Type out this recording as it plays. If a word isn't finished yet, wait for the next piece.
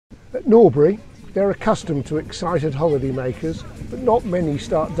At Norbury, they're accustomed to excited holidaymakers, but not many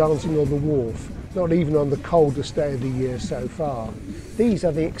start dancing on the wharf, not even on the coldest day of the year so far. These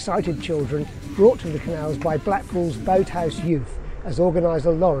are the excited children brought to the canals by Blackpool's Boathouse Youth, as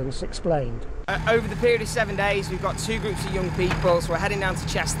organiser Lawrence explained. Over the period of 7 days, we've got two groups of young people, so we're heading down to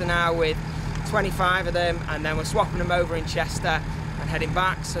Chester now with 25 of them, and then we're swapping them over in Chester and heading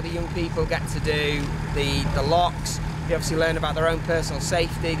back, so the young people get to do the locks. They obviously learn about their own personal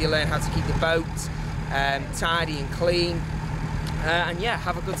safety, they learn how to keep the boat tidy and clean, and yeah,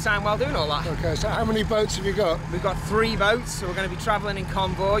 have a good time while doing all that. Okay, so how many boats have you got? We've got 3 boats, so we're going to be travelling in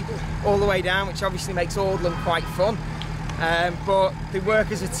convoy all the way down, which obviously makes Audland quite fun. But they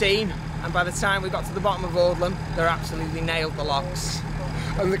work as a team, and by the time we got to the bottom of Audland, they're absolutely nailed the locks.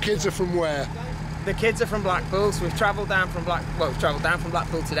 And the kids are from where? The kids are from Blackpool, so we've travelled down from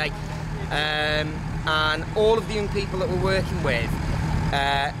Blackpool today, and all of the young people that we're working with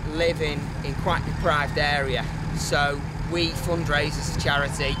live in quite a deprived area. So we fundraise as a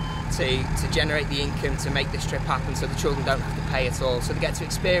charity to generate the income to make this trip happen, so the children don't have to pay at all. So they get to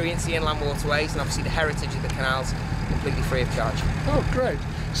experience the inland waterways and obviously the heritage of the canals completely free of charge. Oh, great.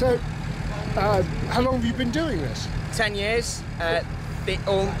 So how long have you been doing this? 10 years.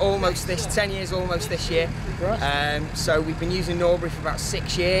 Almost this 10 years almost this year. Right. So we've been using Norbury for about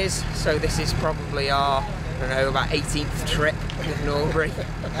 6 years, so this is probably our, I don't know, about 18th trip with Norbury.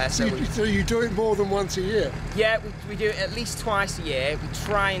 So you do it more than once a year? Yeah, we do it at least twice a year. We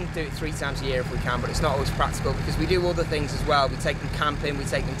try and do it 3 times a year if we can, but it's not always practical because we do other things as well. We take them camping, we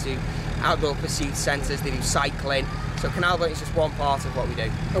take them to outdoor pursuit centres, they do cycling, so canal boating is just one part of what we do.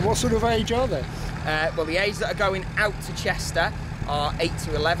 And what sort of age are they? Well, the age that are going out to Chester are 8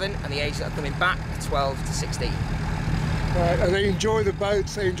 to 11, and the age that are coming back are 12 to 16. Right, and they enjoy the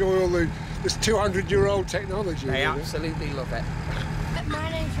boats, they enjoy all this 200-year-old technology. They absolutely love it. My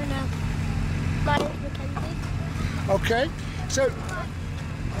name's Renelle. My name's Mackenzie. Okay, so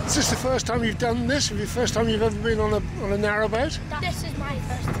is this the first time you've done this? Is it the first time you've ever been on a narrowboat? This is my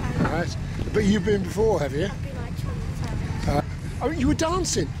first time. Right, but you've been before, have you? I've been like 20 times. I mean, you were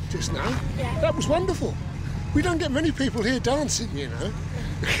dancing just now. Yeah. That was wonderful. We don't get many people here dancing, you know.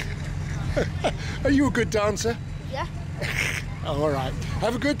 Are you a good dancer? Yeah. Oh, all right.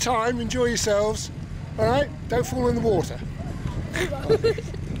 Have a good time, enjoy yourselves. All right? Don't fall in the water.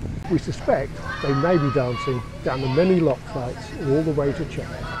 We suspect they may be dancing down the many lock sites all the way to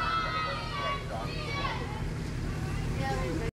Chester.